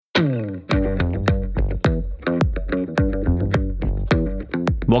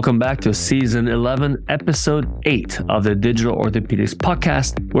Welcome back to Season 11, Episode 8 of the Digital Orthopedics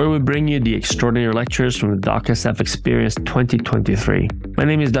Podcast, where we bring you the extraordinary lectures from the DOCSF Experience 2023. My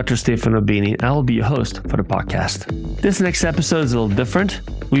name is Dr. Stefano Bini, and I will be your host for the podcast. This next episode is a little different.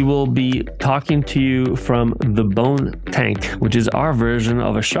 We will be talking to you from the Bone Tank, which is our version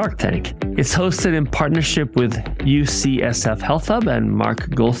of a Shark Tank. It's hosted in partnership with UCSF Health Hub and Mark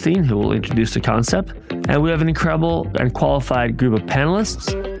Goldstein, who will introduce the concept. And we have an incredible and qualified group of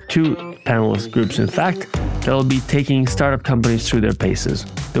panelists, two panelist groups in fact, that will be taking startup companies through their paces.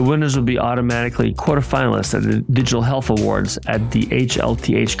 The winners will be automatically quarterfinalists at the Digital Health Awards at the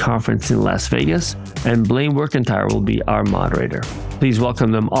HLTH conference in Las Vegas, and Blaine Workentire will be our moderator. Please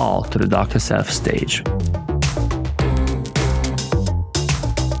welcome them all to the DOCSF stage.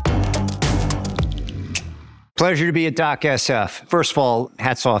 Pleasure to be at DOCSF. First of all,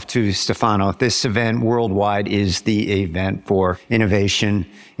 hats off to Stefano. This event worldwide is the event for innovation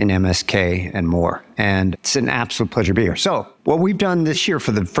in MSK and more. And it's an absolute pleasure to be here. So what we've done this year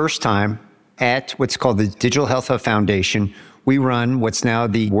for the first time at what's called the Digital Health Hub Foundation, we run what's now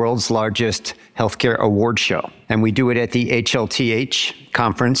the world's largest healthcare award show. And we do it at the HLTH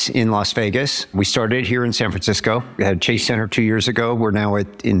conference in Las Vegas. We started here in San Francisco. We had Chase Center 2 years ago. We're now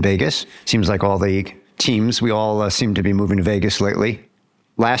in Vegas. Seems like all the teams, we all seem to be moving to Vegas lately.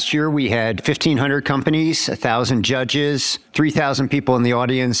 Last year, we had 1,500 companies, 1,000 judges, 3,000 people in the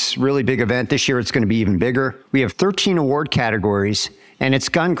audience, really big event. This year, it's going to be even bigger. We have 13 award categories, and it's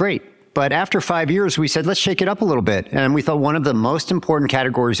gone great. But after 5 years, we said, let's shake it up a little bit. And we thought one of the most important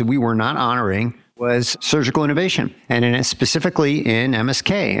categories that we were not honoring was surgical innovation, and specifically in MSK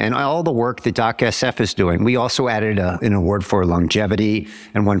and all the work that DOCSF is doing. We also added an award for longevity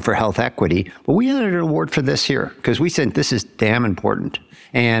and one for health equity. But we added an award for this here because we said this is damn important.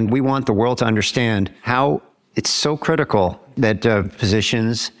 And we want the world to understand how it's so critical that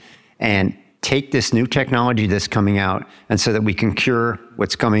physicians and take this new technology that's coming out and so that we can cure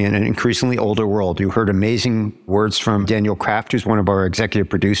what's coming in an increasingly older world. You heard amazing words from Daniel Kraft, who's one of our executive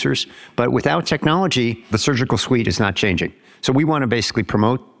producers. But without technology, the surgical suite is not changing. So we want to basically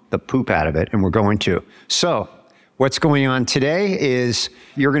promote the poop out of it, and we're going to. So what's going on today is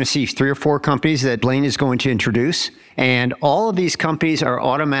you're going to see 3 or 4 companies that Blaine is going to introduce. And all of these companies are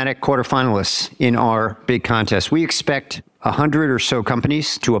automatic quarterfinalists in our big contest. We expect 100 or so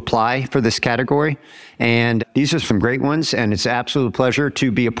companies to apply for this category. And these are some great ones. And it's an absolute pleasure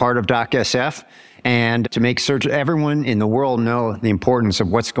to be a part of DOCSF and to make everyone in the world know the importance of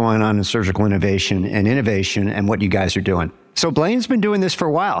what's going on in surgical innovation and what you guys are doing. So Blaine's been doing this for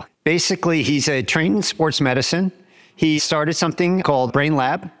a while. Basically, he's trained in sports medicine. He started something called Brain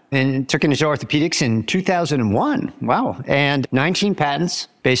Lab and took it into orthopedics in 2001. Wow. And 19 patents,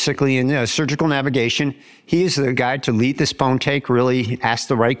 basically in surgical navigation. He is the guy to lead this bone take, really ask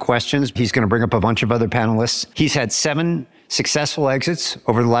the right questions. He's going to bring up a bunch of other panelists. He's had 7 successful exits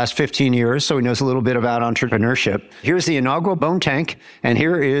over the last 15 years, so he knows a little bit about entrepreneurship. Here's the inaugural Bone Tank, and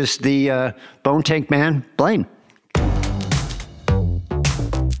here is the Bone Tank man, Blaine.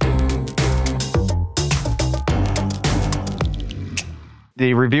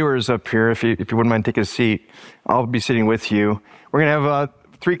 The reviewers up here, if you wouldn't mind taking a seat, I'll be sitting with you. We're going to have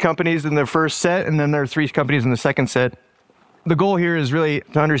 3 companies in the first set, and then there are 3 companies in the second set. The goal here is really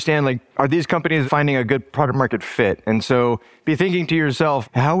to understand, are these companies finding a good product market fit? And so be thinking to yourself,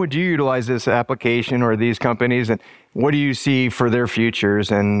 how would you utilize this application or these companies, and what do you see for their futures?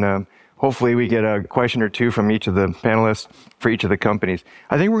 And hopefully we get a question or 2 from each of the panelists for each of the companies.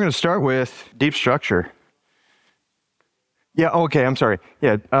 I think we're going to start with Deep Structure. Yeah, okay, I'm sorry.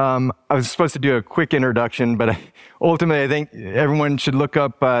 Yeah, I was supposed to do a quick introduction, but ultimately I think everyone should look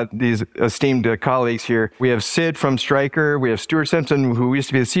up these esteemed colleagues here. We have Sid from Stryker, we have Stuart Simpson, who used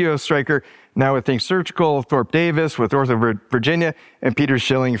to be the CEO of Stryker, now with Think Surgical, Thorpe Davis with Ortho Virginia, and Peter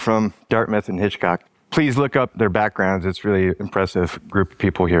Schilling from Dartmouth and Hitchcock. Please look up their backgrounds. It's really an impressive group of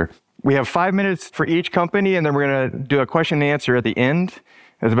people here. We have 5 minutes for each company, and then we're going to do a question and answer at the end.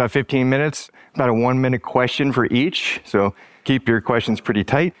 It's about 15 minutes, about a 1-minute question for each. So keep your questions pretty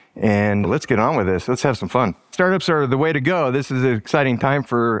tight, and let's get on with this. Let's have some fun. Startups are the way to go. This is an exciting time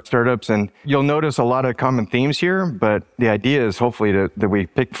for startups, and you'll notice a lot of common themes here, but the idea is hopefully that we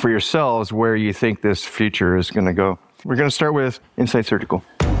pick for yourselves where you think this future is going to go. We're going to start with Insight Surgical.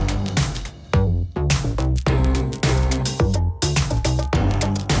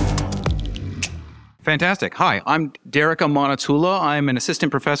 Fantastic. Hi, I'm Derek Amanatula. I'm an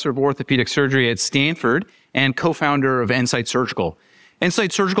assistant professor of orthopedic surgery at Stanford and co-founder of Insight Surgical.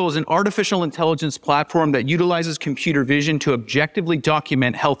 Insight Surgical is an artificial intelligence platform that utilizes computer vision to objectively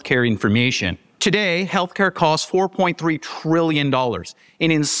document healthcare information. Today, healthcare costs $4.3 trillion.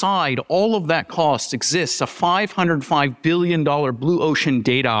 And inside all of that cost exists a $505 billion blue ocean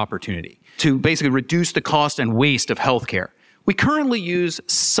data opportunity to basically reduce the cost and waste of healthcare. We currently use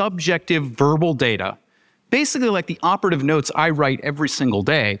subjective verbal data, basically like the operative notes I write every single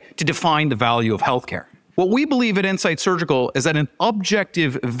day, to define the value of healthcare. What we believe at Insight Surgical is that an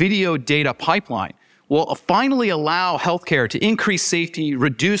objective video data pipeline will finally allow healthcare to increase safety,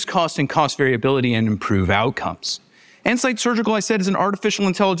 reduce cost and cost variability, and improve outcomes. Insight Surgical, I said, is an artificial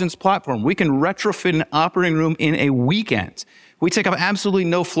intelligence platform. We can retrofit an operating room in a weekend. We take up absolutely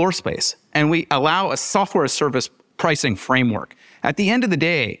no floor space, and we allow a software as service pricing framework. At the end of the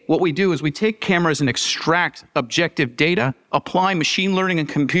day, what we do is we take cameras and extract objective data, apply machine learning and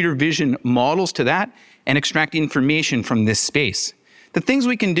computer vision models to that, and extract information from this space. The things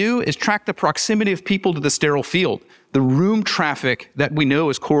we can do is track the proximity of people to the sterile field, the room traffic that we know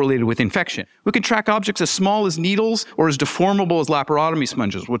is correlated with infection. We can track objects as small as needles or as deformable as laparotomy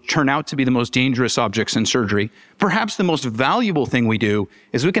sponges, which turn out to be the most dangerous objects in surgery. Perhaps the most valuable thing we do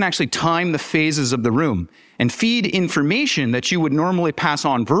is we can actually time the phases of the room and feed information that you would normally pass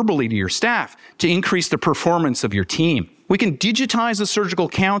on verbally to your staff to increase the performance of your team. We can digitize the surgical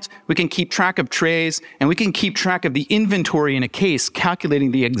count, we can keep track of trays, and we can keep track of the inventory in a case,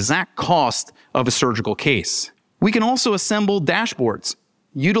 calculating the exact cost of a surgical case. We can also assemble dashboards,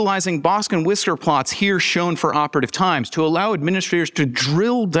 utilizing Boston and whisker plots here shown for operative times to allow administrators to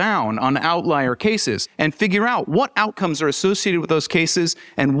drill down on outlier cases and figure out what outcomes are associated with those cases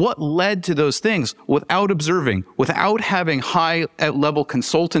and what led to those things without observing, without having high-level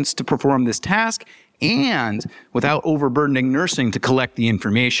consultants to perform this task, and without overburdening nursing to collect the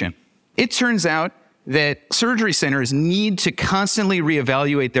information. It turns out that surgery centers need to constantly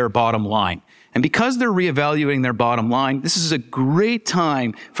reevaluate their bottom line. And because they're reevaluating their bottom line, this is a great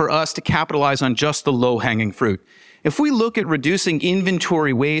time for us to capitalize on just the low-hanging fruit. If we look at reducing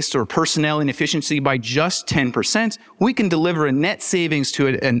inventory waste or personnel inefficiency by just 10%, we can deliver a net savings to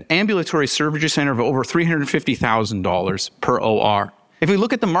an ambulatory surgery center of over $350,000 per OR. If we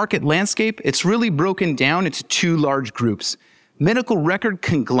look at the market landscape, it's really broken down into two large groups. Medical record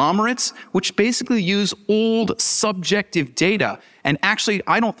conglomerates, which basically use old subjective data and actually,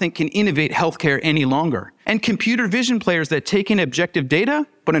 I don't think, can innovate healthcare any longer. And computer vision players that take in objective data,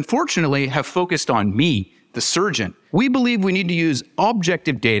 but unfortunately have focused on me, the surgeon. We believe we need to use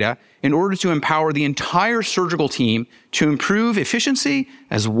objective data in order to empower the entire surgical team to improve efficiency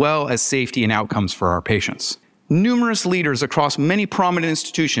as well as safety and outcomes for our patients. Numerous leaders across many prominent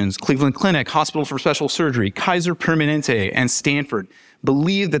institutions, Cleveland Clinic, Hospital for Special Surgery, Kaiser Permanente, and Stanford,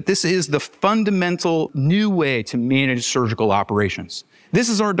 believe that this is the fundamental new way to manage surgical operations. This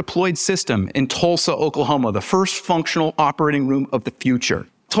is our deployed system in Tulsa, Oklahoma, the first functional operating room of the future.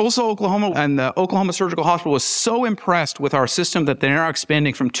 Tulsa, Oklahoma, and the Oklahoma Surgical Hospital was so impressed with our system that they're now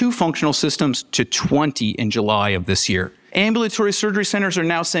expanding from 2 functional systems to 20 in July of this year. Ambulatory surgery centers are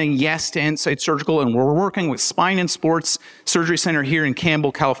now saying yes to Insight Surgical, and we're working with Spine and Sports Surgery Center here in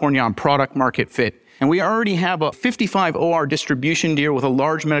Campbell, California on product market fit. And we already have a 55 OR distribution deal with a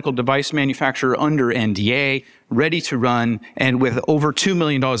large medical device manufacturer under NDA, ready to run, and with over $2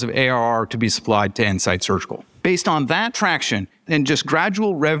 million of ARR to be supplied to Insight Surgical. Based on that traction and just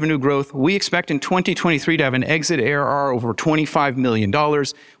gradual revenue growth, we expect in 2023 to have an exit ARR over $25 million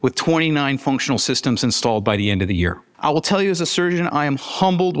with 29 functional systems installed by the end of the year. I will tell you as a surgeon, I am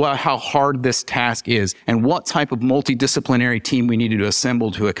humbled by how hard this task is and what type of multidisciplinary team we needed to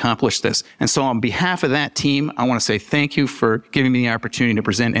assemble to accomplish this. And so on behalf of that team, I want to say thank you for giving me the opportunity to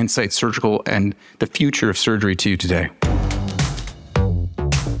present Insight Surgical and the future of surgery to you today.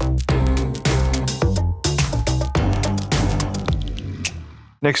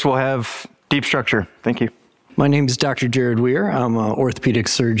 Next, we'll have Deep Structure. Thank you. My name is Dr. Jared Weir. I'm an orthopedic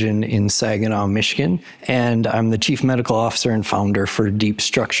surgeon in Saginaw, Michigan, and I'm the Chief Medical Officer and founder for Deep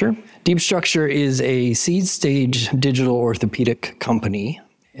Structure. Deep Structure is a seed stage digital orthopedic company,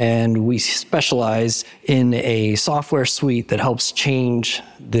 and we specialize in a software suite that helps change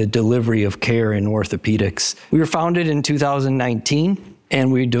the delivery of care in orthopedics. We were founded in 2019.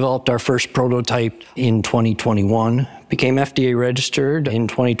 And we developed our first prototype in 2021, became FDA registered in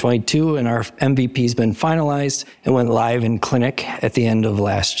 2022, and our MVP's been finalized and went live in clinic at the end of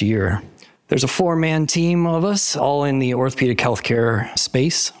last year. There's a 4-man team of us, all in the orthopedic healthcare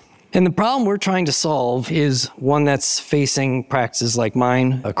space. And the problem we're trying to solve is one that's facing practices like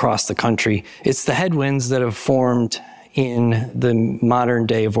mine across the country. It's the headwinds that have formed in the modern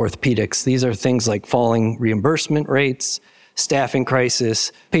day of orthopedics. These are things like falling reimbursement rates, staffing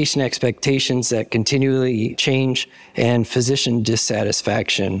crisis, patient expectations that continually change, and physician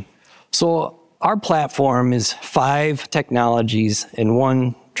dissatisfaction. So Our platform is 5 technologies in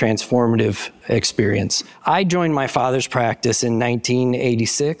one transformative experience. I joined my father's practice in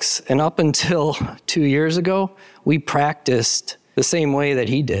 1986, and up until 2 years ago, we practiced the same way that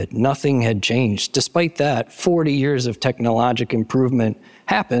he did. Nothing had changed. Despite that, 40 years of technological improvement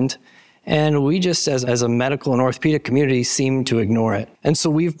happened, and we just, as a medical and orthopedic community, seemed to ignore it. And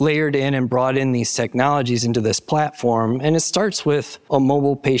so we've layered in and brought in these technologies into this platform, and it starts with a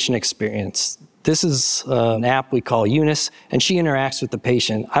mobile patient experience. This is an app we call Eunice, and she interacts with the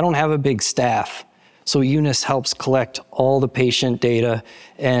patient. I don't have a big staff, so Eunice helps collect all the patient data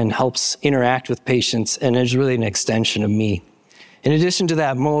and helps interact with patients, and is really an extension of me. In addition to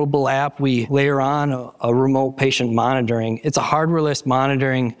that mobile app, we layer on a remote patient monitoring. It's a hardware-less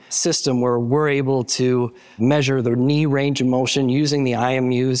monitoring system where we're able to measure the knee range of motion using the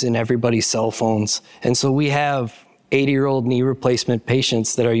IMUs in everybody's cell phones. And so we have 80-year-old knee replacement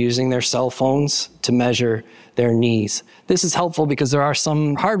patients that are using their cell phones to measure their knees. This is helpful because there are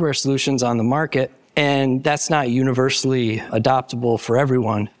some hardware solutions on the market, and that's not universally adoptable for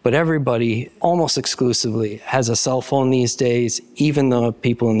everyone, but everybody almost exclusively has a cell phone these days, even the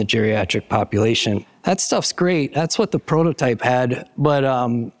people in the geriatric population. That stuff's great. That's what the prototype had, but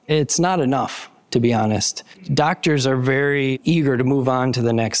it's not enough, to be honest. Doctors are very eager to move on to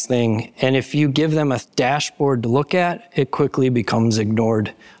the next thing, and if you give them a dashboard to look at, it quickly becomes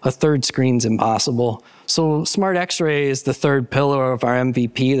ignored. A third screen's impossible. So Smart X-ray is the third pillar of our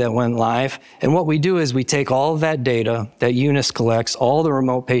MVP that went live. And what we do is we take all of that data that Eunice collects, all the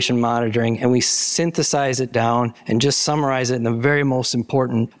remote patient monitoring, and we synthesize it down and just summarize it in the very most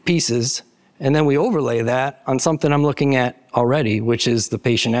important pieces. And then we overlay that on something I'm looking at already, which is the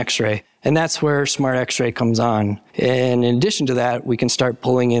patient X-ray. And that's where Smart X-ray comes on. And in addition to that, we can start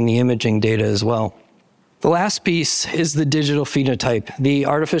pulling in the imaging data as well. The last piece is the digital phenotype, the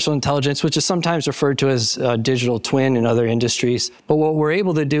artificial intelligence, which is sometimes referred to as a digital twin in other industries. But what we're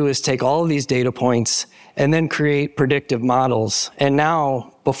able to do is take all of these data points and then create predictive models. And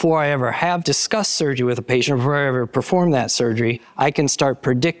now, before I ever have discussed surgery with a patient, before I ever perform that surgery, I can start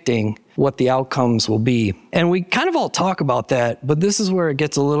predicting what the outcomes will be. And we kind of all talk about that, but this is where it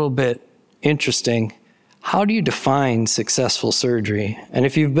gets a little bit interesting. How do you define successful surgery? And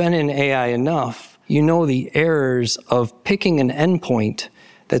if you've been in AI enough, you know the errors of picking an endpoint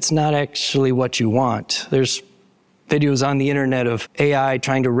that's not actually what you want. There's videos on the internet of AI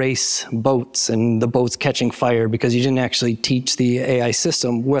trying to race boats and the boats catching fire because you didn't actually teach the AI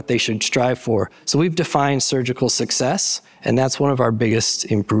system what they should strive for. So we've defined surgical success, and that's one of our biggest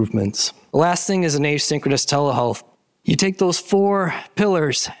improvements. The last thing is an asynchronous telehealth. You take those 4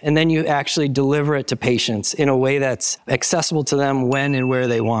 pillars and then you actually deliver it to patients in a way that's accessible to them when and where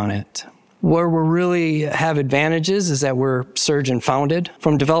they want it. Where we really have advantages is that we're surgeon founded.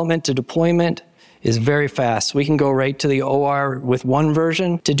 From development to deployment is very fast. We can go right to the OR with one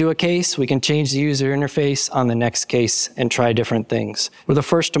version to do a case. We can change the user interface on the next case and try different things. We're the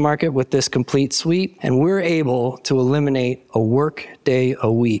first to market with this complete suite, and we're able to eliminate a work day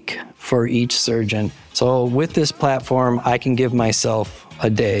a week for each surgeon. So with this platform, I can give myself a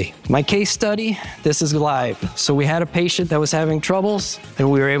day. My case study, this is live. So we had a patient that was having troubles,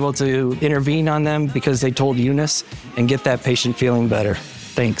 and we were able to intervene on them because they told Eunice and get that patient feeling better.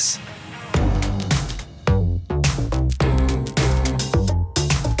 Thanks.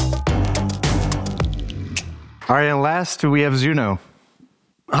 All right, and last we have Zuno.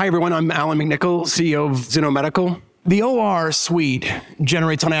 Hi, everyone. I'm Alan McNichol, CEO of Zuno Medical. The OR suite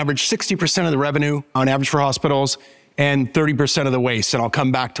generates on average 60% of the revenue on average for hospitals and 30% of the waste. And I'll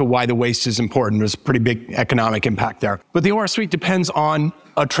come back to why the waste is important. There's a pretty big economic impact there. But the OR suite depends on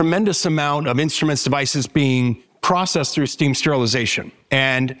a tremendous amount of instruments, devices being processed through steam sterilization.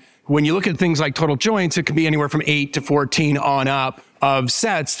 And when you look at things like total joints, it can be anywhere from 8 to 14 on up of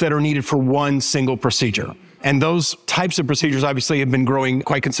sets that are needed for one single procedure. And those types of procedures obviously have been growing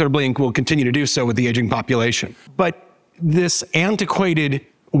quite considerably and will continue to do so with the aging population. But this antiquated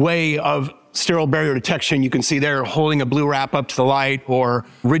way of sterile barrier detection, you can see there holding a blue wrap up to the light, or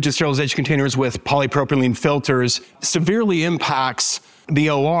rigid sterilization containers with polypropylene filters, severely impacts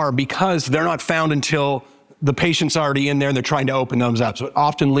the OR because they're not found until the patient's already in there and they're trying to open those up. So it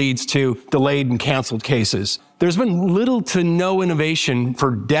often leads to delayed and canceled cases. There's been little to no innovation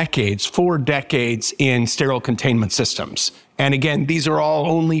for decades, 4 decades in sterile containment systems. And again, these are all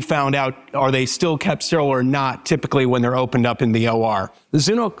only found out, are they still kept sterile or not, typically when they're opened up in the OR. The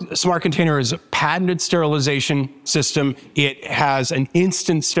Zuno Smart Container is a patented sterilization system. It has an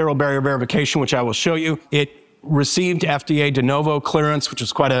instant sterile barrier verification, which I will show you. It received FDA de novo clearance, which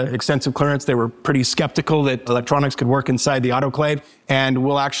was quite an extensive clearance. They were pretty skeptical that electronics could work inside the autoclave, and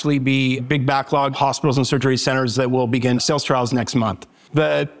will actually be big backlog hospitals and surgery centers that will begin sales trials next month.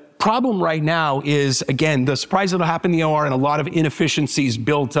 The problem right now is, again, the surprise that'll happen in the OR and a lot of inefficiencies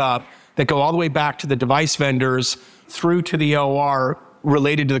built up that go all the way back to the device vendors through to the OR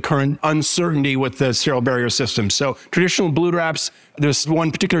related to the current uncertainty with the sterile barrier system. So traditional blue wraps, there's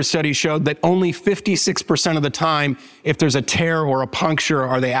one particular study showed that only 56% of the time, if there's a tear or a puncture,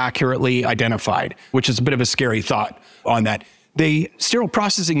 are they accurately identified, which is a bit of a scary thought on that. The sterile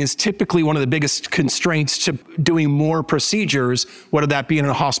processing is typically one of the biggest constraints to doing more procedures, whether that be in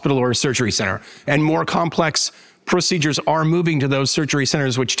a hospital or a surgery center. And more complex procedures are moving to those surgery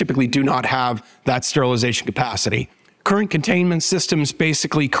centers, which typically do not have that sterilization capacity. Current containment systems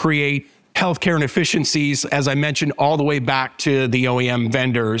basically create healthcare inefficiencies, as I mentioned, all the way back to the OEM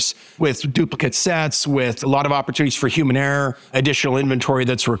vendors with duplicate sets, with a lot of opportunities for human error, additional inventory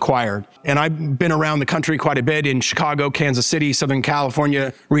that's required. And I've been around the country quite a bit in Chicago, Kansas City, Southern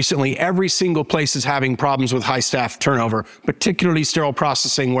California recently. Every single place is having problems with high staff turnover, particularly sterile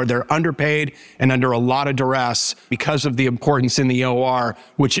processing, where they're underpaid and under a lot of duress because of the importance in the OR,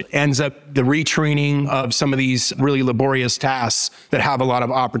 which ends up the retraining of some of these really laborious tasks that have a lot of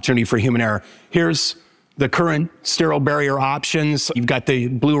opportunity for human error. Here's the current sterile barrier options. You've got the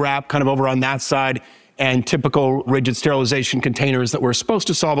blue wrap kind of over on that side, and typical rigid sterilization containers that were supposed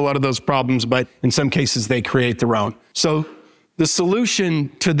to solve a lot of those problems, but in some cases they create their own. So the solution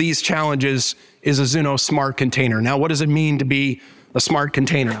to these challenges is a Zuno smart container. Now, what does it mean to be a smart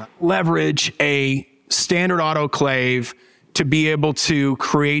container? Leverage a standard autoclave to be able to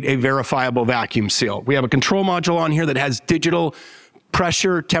create a verifiable vacuum seal. We have a control module on here that has digital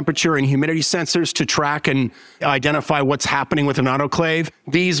pressure, temperature, and humidity sensors to track and identify what's happening with an autoclave.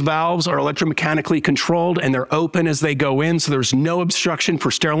 These valves are electromechanically controlled and they're open as they go in, so there's no obstruction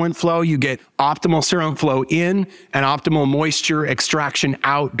for sterilant flow. You get optimal sterilant flow in and optimal moisture extraction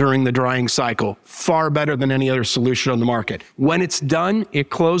out during the drying cycle. Far better than any other solution on the market. When it's done, it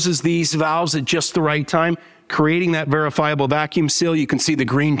closes these valves at just the right time, creating that verifiable vacuum seal. You can see the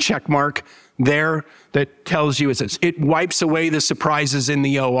green check mark there that tells you it wipes away the surprises in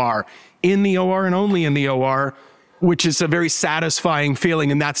the OR. In the OR and only in the OR, which is a very satisfying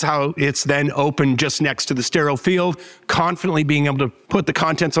feeling, and that's how it's then open just next to the sterile field, confidently being able to put the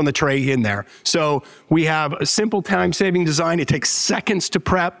contents on the tray in there. So we have a simple time-saving design. It takes seconds to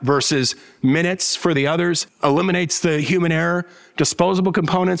prep versus minutes for the others, eliminates the human error. Disposable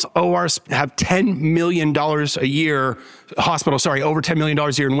components, ORs have $10 million a year, over $10 million a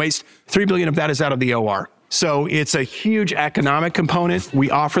year in waste. $3 billion of that is out of the OR. So it's a huge economic component. We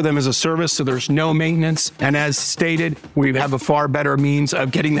offer them as a service, so there's no maintenance. And as stated, we have a far better means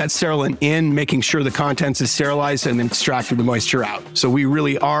of getting that sterilant in, making sure the contents is sterilized, and then extracting the moisture out. So we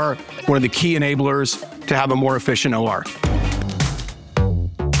really are one of the key enablers to have a more efficient OR.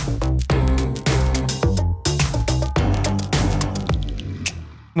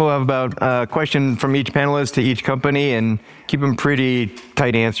 We'll have about a question from each panelist to each company, and keep them pretty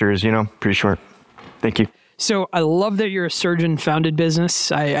tight answers, pretty short. Thank you. So I love that you're a surgeon-founded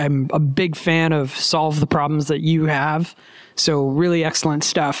business. I'm a big fan of solve the problems that you have. So really excellent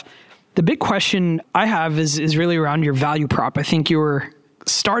stuff. The big question I have is really around your value prop. I think you were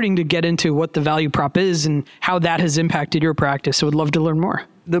starting to get into what the value prop is and how that has impacted your practice. So I'd love to learn more.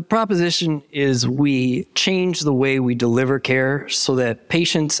 The proposition is we change the way we deliver care so that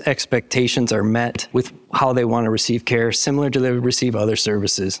patients' expectations are met with how they want to receive care, similar to they would receive other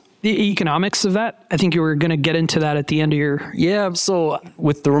services. The economics of that, I think you were going to get into that at the end of your... Yeah, so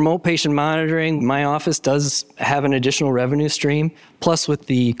with the remote patient monitoring, my office does have an additional revenue stream. Plus with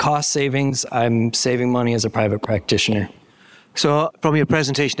the cost savings, I'm saving money as a private practitioner. So from your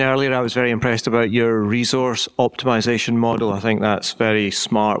presentation earlier, I was very impressed about your resource optimization model. I think that's a very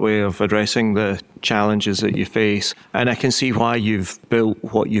smart way of addressing the challenges that you face. And I can see why you've built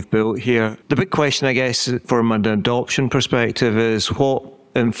what you've built here. The big question, I guess, from an adoption perspective is what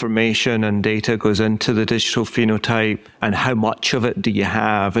information and data goes into the digital phenotype, and how much of it do you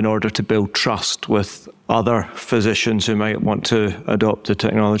have in order to build trust with other physicians who might want to adopt the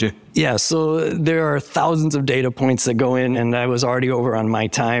technology? Yeah, so there are thousands of data points that go in, and I was already over on my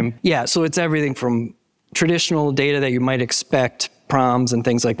time. Yeah, so it's everything from traditional data that you might expect, proms and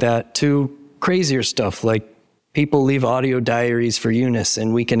things like that, to crazier stuff like people leave audio diaries for Eunice,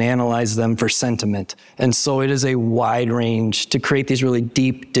 and we can analyze them for sentiment. And so it is a wide range to create these really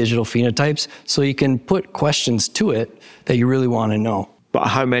deep digital phenotypes so you can put questions to it that you really want to know. But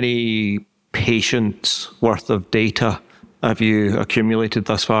how many patients worth of data have you accumulated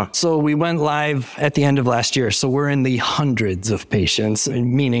thus far? So we went live at the end of last year. So we're in the hundreds of patients,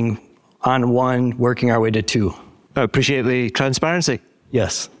 meaning on one, working our way to two. I appreciate the transparency.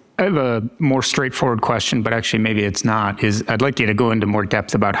 Yes. I have a more straightforward question, but actually maybe it's not, is I'd like you to go into more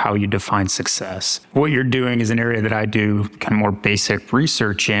depth about how you define success. What you're doing is an area that I do kind of more basic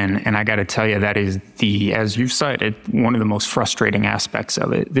research in, and I got to tell you that is as you've cited, one of the most frustrating aspects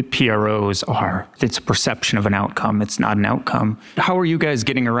of it. The PROs it's a perception of an outcome. It's not an outcome. How are you guys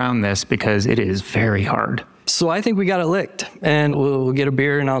getting around this? Because it is very hard. So I think we got it licked, and we'll get a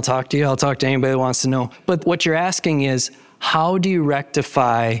beer and I'll talk to you. I'll talk to anybody that wants to know. But what you're asking is, how do you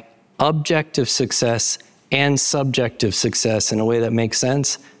rectify objective success and subjective success in a way that makes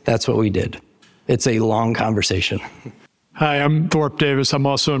sense? That's what we did. It's a long conversation. Hi, I'm Thorpe Davis. I'm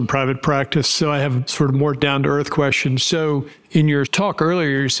also in private practice, so I have sort of more down-to-earth questions. So in your talk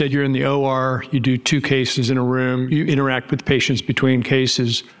earlier, you said you're in the OR, you do 2 cases in a room, you interact with patients between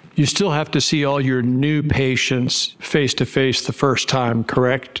cases. You still have to see all your new patients face-to-face the first time,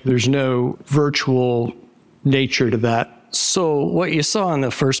 correct? There's no virtual nature to that. So what you saw in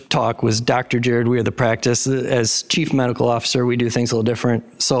the first talk was Dr. Jared Weir, the practice. As chief medical officer, we do things a little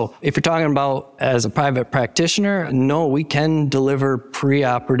different. So if you're talking about as a private practitioner, no, we can deliver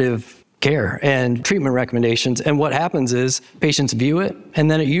preoperative care and treatment recommendations. And what happens is patients view it,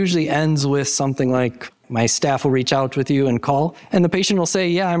 and then it usually ends with something like, my staff will reach out with you and call, and the patient will say,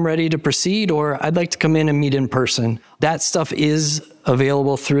 yeah, I'm ready to proceed, or I'd like to come in and meet in person. That stuff is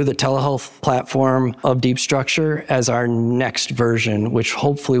available through the telehealth platform of Deep Structure as our next version, which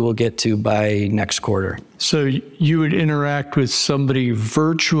hopefully we'll get to by next quarter. So you would interact with somebody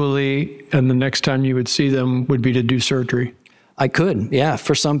virtually, and the next time you would see them would be to do surgery? I could, yeah.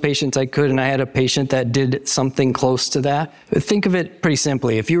 For some patients, I could, and I had a patient that did something close to that. Think of it pretty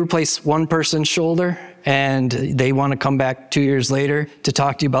simply. If you replace one person's shoulder and they want to come back 2 years later to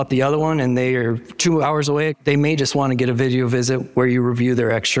talk to you about the other one, and they are 2 hours away, they may just want to get a video visit where you review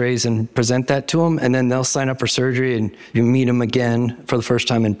their x-rays and present that to them, and then they'll sign up for surgery and you meet them again for the first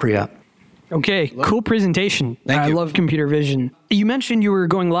time in pre-op. Okay, cool presentation. I love computer vision. You mentioned you were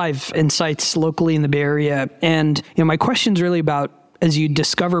going live in sites locally in the Bay Area, and my question's really about, as you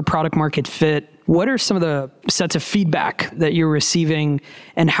discover product market fit, what are some of the sets of feedback that you're receiving,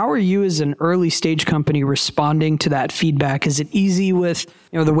 and how are you as an early stage company responding to that feedback? Is it easy with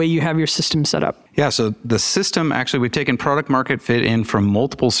the way you have your system set up? Yeah, so the system, actually, we've taken product market fit in from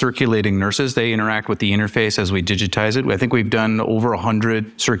multiple circulating nurses. They interact with the interface as we digitize it. I think we've done over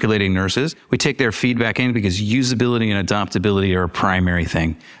 100 circulating nurses. We take their feedback in because usability and adaptability are a primary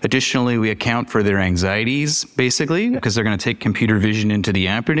thing. Additionally, we account for their anxieties, basically, because they're going to take computer vision into the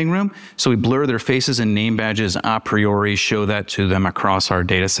operating room. So we blur their faces and name badges a priori, show that to them across our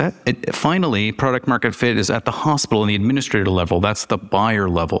data set. Finally, product market fit is at the hospital and the administrator level. That's the buyer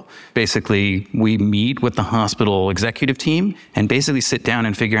level. Basically, we meet with the hospital executive team and basically sit down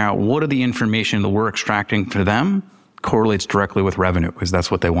and figure out what are the information that we're extracting for them correlates directly with revenue, because that's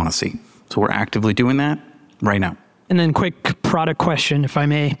what they want to see. So we're actively doing that right now. And then quick product question, if I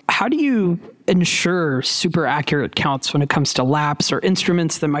may. How do you ensure super accurate counts when it comes to laps or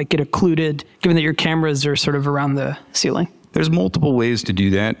instruments that might get occluded, given that your cameras are sort of around the ceiling? There's multiple ways to do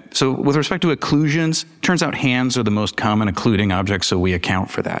that. So with respect to occlusions, turns out hands are the most common occluding object, so we account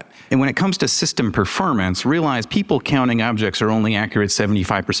for that. And when it comes to system performance, realize people counting objects are only accurate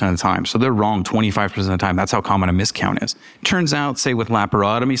 75% of the time. So they're wrong 25% of the time. That's how common a miscount is. Turns out, say with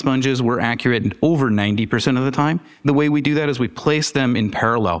laparotomy sponges, we're accurate over 90% of the time. The way we do that is we place them in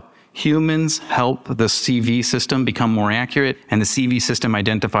parallel. Humans help the CV system become more accurate, and the CV system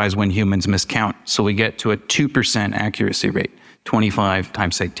identifies when humans miscount. So we get to a 2% accuracy rate, 25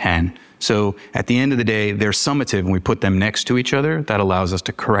 times, say, 10. So at the end of the day, they're summative, and we put them next to each other. That allows us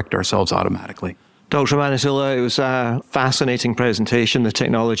to correct ourselves automatically. Dr. Manasula, it was a fascinating presentation. The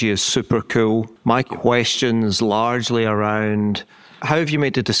technology is super cool. My question's largely around, how have you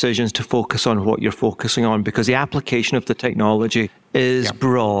made the decisions to focus on what you're focusing on? Because the application of the technology is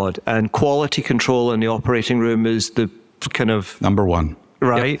broad, and quality control in the operating room is the kind of number one.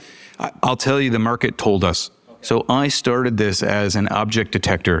 Right? Yep. I'll tell you, the market told us. So I started this as an object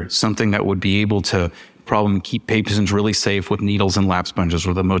detector, something that would be able to keep patients really safe with needles and lap sponges,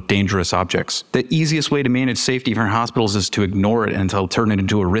 or the most dangerous objects. The easiest way to manage safety for hospitals is to ignore it until turn it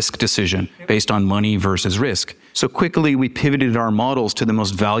into a risk decision based on money versus risk. So quickly we pivoted our models to the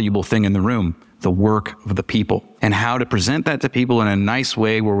most valuable thing in the room, the work of the people, and how to present that to people in a nice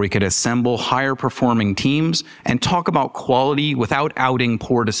way where we could assemble higher performing teams and talk about quality without outing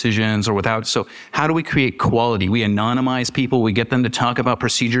poor decisions or without. So how do we create quality? We anonymize people. We get them to talk about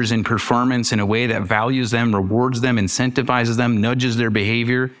procedures and performance in a way that values them, rewards them, incentivizes them, nudges their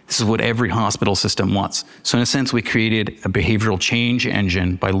behavior. This is what every hospital system wants. So in a sense, we created a behavioral change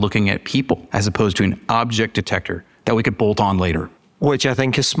engine by looking at people as opposed to an object detector that we could bolt on later. Which I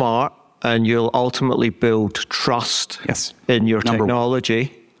think is smart. And you'll ultimately build trust in your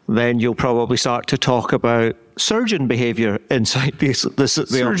technology. Then you'll probably start to talk about surgeon behavior inside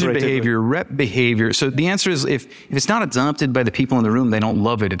surgeon behavior, rep behavior. So the answer is if it's not adopted by the people in the room, they don't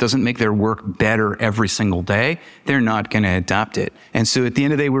love it. It doesn't make their work better every single day. They're not going to adopt it. And so at the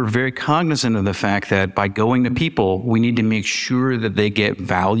end of the day, we're very cognizant of the fact that by going to people, we need to make sure that they get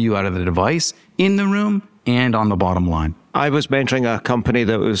value out of the device in the room and on the bottom line. I was mentoring a company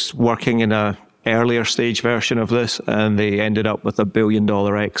that was working in an earlier stage version of this, and they ended up with $1 billion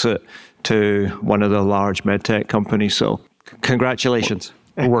exit to one of the large medtech companies. So congratulations.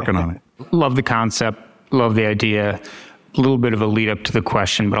 We're working on it. Love the concept. Love the idea. A little bit of a lead up to the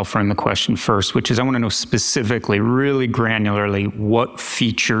question, but I'll frame the question first, which is I want to know specifically, really granularly, what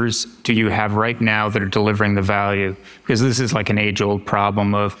features do you have right now that are delivering the value? Because this is like an age-old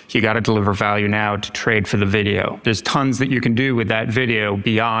problem of you got to deliver value now to trade for the video. There's tons that you can do with that video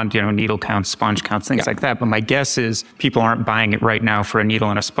beyond, needle counts, sponge counts, things like that. But my guess is people aren't buying it right now for a needle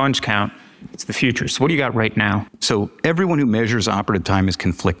and a sponge count. It's the future. So what do you got right now? So everyone who measures operative time is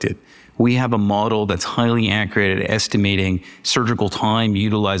conflicted. We have a model that's highly accurate at estimating surgical time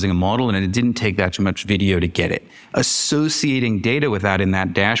utilizing a model, and it didn't take that much video to get it. Associating data with that in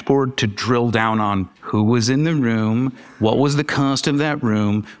that dashboard to drill down on who was in the room, what was the cost of that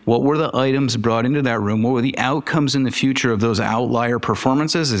room, what were the items brought into that room, what were the outcomes in the future of those outlier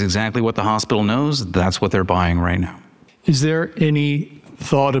performances is exactly what the hospital knows. That's what they're buying right now. Is there any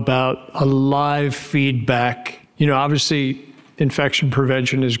thought about a live feedback? Obviously, infection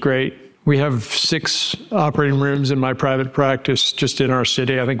prevention is great. We have 6 operating rooms in my private practice just in our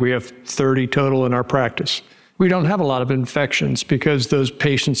city. I think we have 30 total in our practice. We don't have a lot of infections because those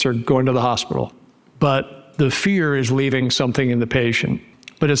patients are going to the hospital. But the fear is leaving something in the patient.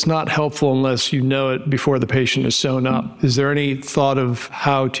 But it's not helpful unless you know it before the patient is sewn up. Is there any thought of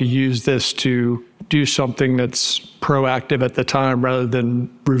how to use this to do something that's proactive at the time rather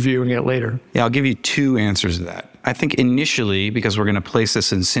than reviewing it later? Yeah, I'll give you 2 answers to that. I think initially, because we're going to place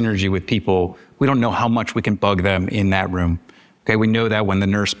this in synergy with people, we don't know how much we can bug them in that room. Okay, we know that when the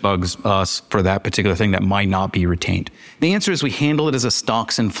nurse bugs us for that particular thing, that might not be retained. The answer is we handle it as a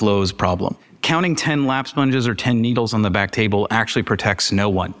stocks and flows problem. Counting 10 lap sponges or 10 needles on the back table actually protects no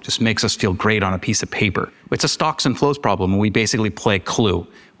one, just makes us feel great on a piece of paper. It's a stocks and flows problem, and we basically play Clue.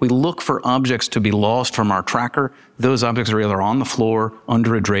 We look for objects to be lost from our tracker. Those objects are either on the floor,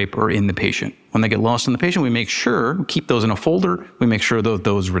 under a drape, or in the patient. When they get lost in the patient, we make sure, we keep those in a folder, we make sure that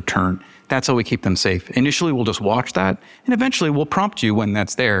those return. That's how we keep them safe. Initially, we'll just watch that, and eventually we'll prompt you when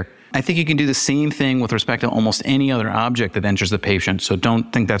that's there. I think you can do the same thing with respect to almost any other object that enters the patient, so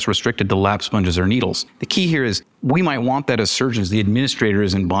don't think that's restricted to lap sponges or needles. The key here is we might want that as surgeons. The administrator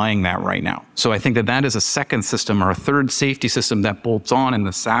isn't buying that right now. So I think that is a second system or a third safety system that bolts on in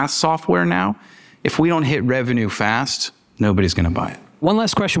the SaaS software now. If we don't hit revenue fast, nobody's going to buy it. One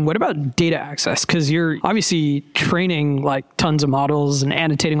last question. What about data access? Because you're obviously training like tons of models and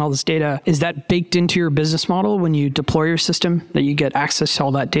annotating all this data. Is that baked into your business model when you deploy your system, that you get access to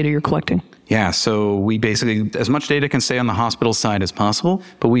all that data you're collecting? Yeah, so we basically, as much data can stay on the hospital side as possible,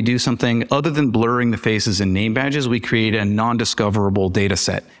 but we do something other than blurring the faces and name badges. We create a non-discoverable data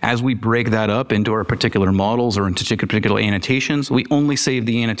set. As we break that up into our particular models or into particular annotations, we only save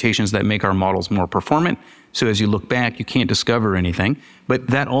the annotations that make our models more performant. So as you look back, you can't discover anything, but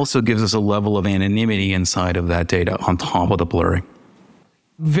that also gives us a level of anonymity inside of that data on top of the blurring.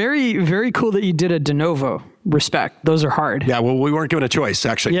 Very, very cool that you did a de novo. Respect. Those are hard. Yeah, well, we weren't given a choice,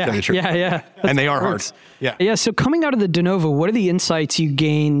 actually. Yeah. And they are hard. Yeah, so coming out of the de novo, what are the insights you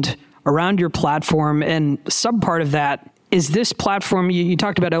gained around your platform? And sub part of that, is this platform, you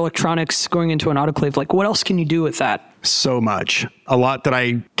talked about electronics going into an autoclave, like what else can you do with that? So much. A lot that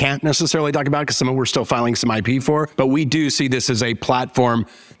I can't necessarily talk about because some of we're still filing some IP for, but we do see this as a platform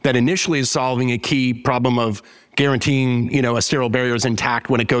that initially is solving a key problem of guaranteeing, a sterile barrier is intact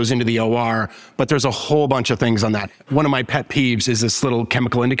when it goes into the OR, but there's a whole bunch of things on that. One of my pet peeves is this little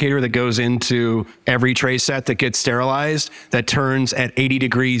chemical indicator that goes into every tray set that gets sterilized that turns at 80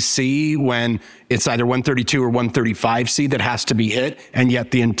 degrees C when it's either 132 or 135 C that has to be hit, and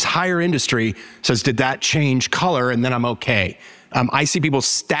yet the entire industry says, did that change color? And then I'm okay. I see people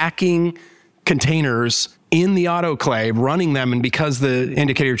stacking containers in the autoclave, running them, and because the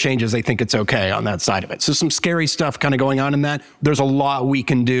indicator changes, they think it's okay on that side of it. So some scary stuff kind of going on in that. There's a lot we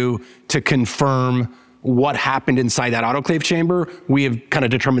can do to confirm what happened inside that autoclave chamber. We have kind of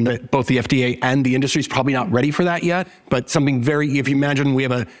determined that both the FDA and the industry is probably not ready for that yet, but something if you imagine we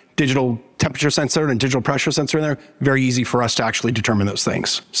have a digital temperature sensor and digital pressure sensor in there, very easy for us to actually determine those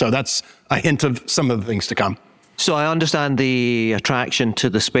things. So that's a hint of some of the things to come. So I understand the attraction to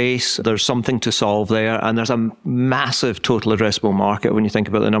the space. There's something to solve there, and there's a massive total addressable market when you think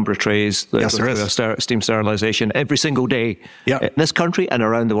about the number of trays that Yes, go there through is. a steam sterilization every single day Yep. in this country and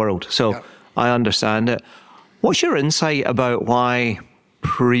around the world. So Yep. I understand it. What's your insight about why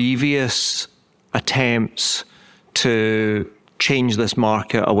previous attempts to change this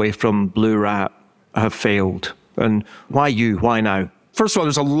market away from blue wrap have failed? And why you? Why now? First of all,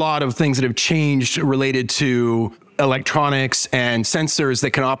 there's a lot of things that have changed related to electronics and sensors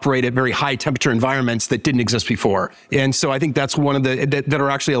that can operate at very high temperature environments that didn't exist before. And so I think that's one of that are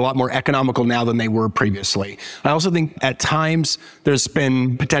actually a lot more economical now than they were previously. I also think at times there's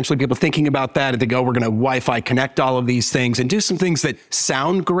been potentially people thinking about that and they go, we're going to Wi-Fi connect all of these things and do some things that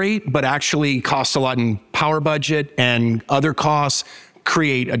sound great, but actually cost a lot in power budget and other costs,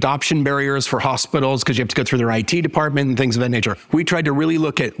 create adoption barriers for hospitals because you have to go through their IT department and things of that nature. We tried to really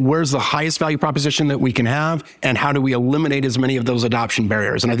look at where's the highest value proposition that we can have and how do we eliminate as many of those adoption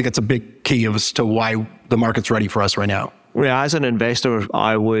barriers. And I think that's a big key as to why the market's ready for us right now. Yeah, as an investor,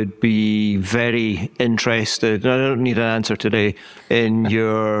 I would be very interested, and I don't need an answer today, in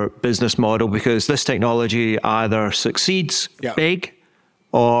your business model because this technology either succeeds big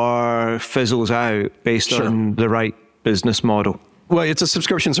or fizzles out based on the right business model. Well, it's a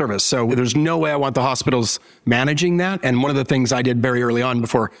subscription service, so there's no way I want the hospitals managing that. And one of the things I did very early on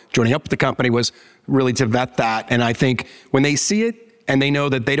before joining up with the company was really to vet that. And I think when they see it and they know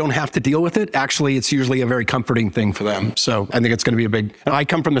that they don't have to deal with it, actually, it's usually a very comforting thing for them. So I think it's going to be I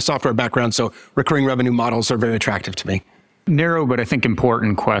come from the software background, so recurring revenue models are very attractive to me. Narrow, but I think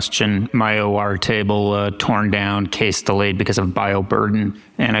important question. My OR table torn down, case delayed because of bioburden.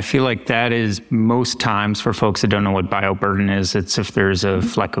 And I feel like that is most times for folks that don't know what bioburden is, it's if there's a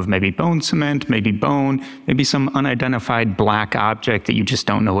fleck of maybe bone cement, maybe bone, maybe some unidentified black object that you just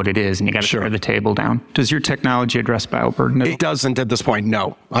don't know what it is and you got to tear the table down. Does your technology address bioburden? It doesn't at this point,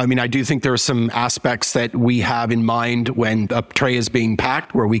 no. I mean, I do think there are some aspects that we have in mind when a tray is being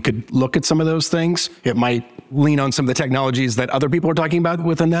packed where we could look at some of those things. It might lean on some of the technologies that other people are talking about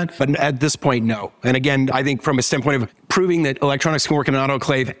within that. But at this point, no. And again, I think from a standpoint of proving that electronics can work in an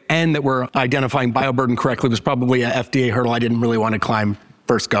autoclave and that we're identifying bioburden correctly was probably an FDA hurdle I didn't really want to climb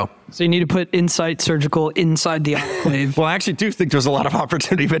first go. So you need to put Insight Surgical inside the autoclave. Well, I actually do think there's a lot of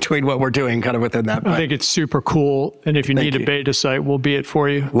opportunity between what we're doing kind of within that. I think it's super cool. And if you need a beta site, we'll be it for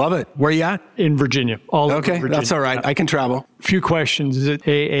you. Love it. Where are you at? In Virginia. All over Virginia. That's all right. I can travel. Few questions. Is it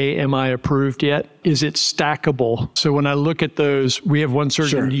AAMI approved yet? Is it stackable? So when I look at those, we have one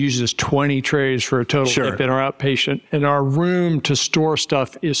surgeon who uses 20 trays for a total hip in our outpatient. And our room to store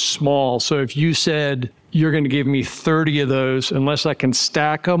stuff is small. So if you said you're going to give me 30 of those, unless I can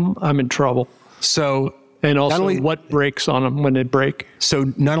stack them, I'm in trouble. So, and also what breaks on them when they break.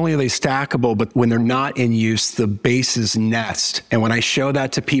 So not only are they stackable, but when they're not in use, the bases nest. And when I show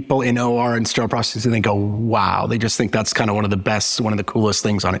that to people in OR and sterile processing, they go, wow. They just think that's kind of one of the best, one of the coolest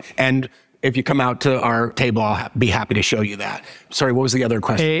things on it. And if you come out to our table, I'll be happy to show you that. Sorry, what was the other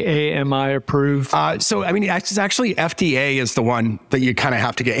question? AAMI approved. So, I mean, it's actually FDA is the one that you kind of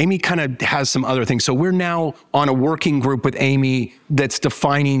have to get. Amy kind of has some other things. So we're now on a working group with Amy that's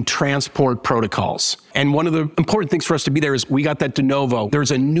defining transport protocols. And one of the important things for us to be there is we got that de novo. There's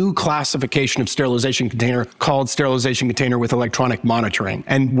a new classification of sterilization container called sterilization container with electronic monitoring.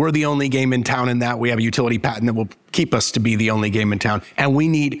 And we're the only game in town in that. We have a utility patent that will keep us to be the only game in town. And we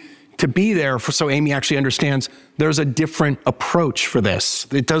need to be there so Amy actually understands there's a different approach for this.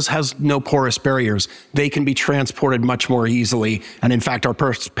 It has no porous barriers. They can be transported much more easily. And in fact, our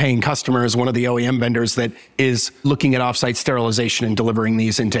paying customer is one of the OEM vendors that is looking at offsite sterilization and delivering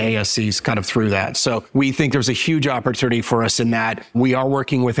these into ASCs kind of through that. So we think there's a huge opportunity for us in that. We are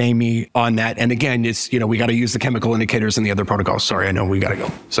working with Amy on that. And again, it's, we got to use the chemical indicators and the other protocols. Sorry, I know we got to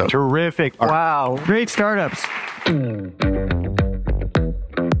go. So terrific. Wow. Great startups.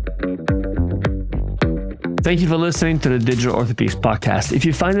 Thank you for listening to the Digital Orthopedics Podcast. If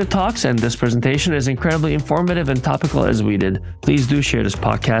you find the talks and this presentation as incredibly informative and topical as we did, please do share this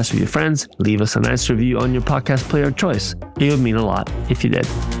podcast with your friends. Leave us a nice review on your podcast player of choice. It would mean a lot if you did.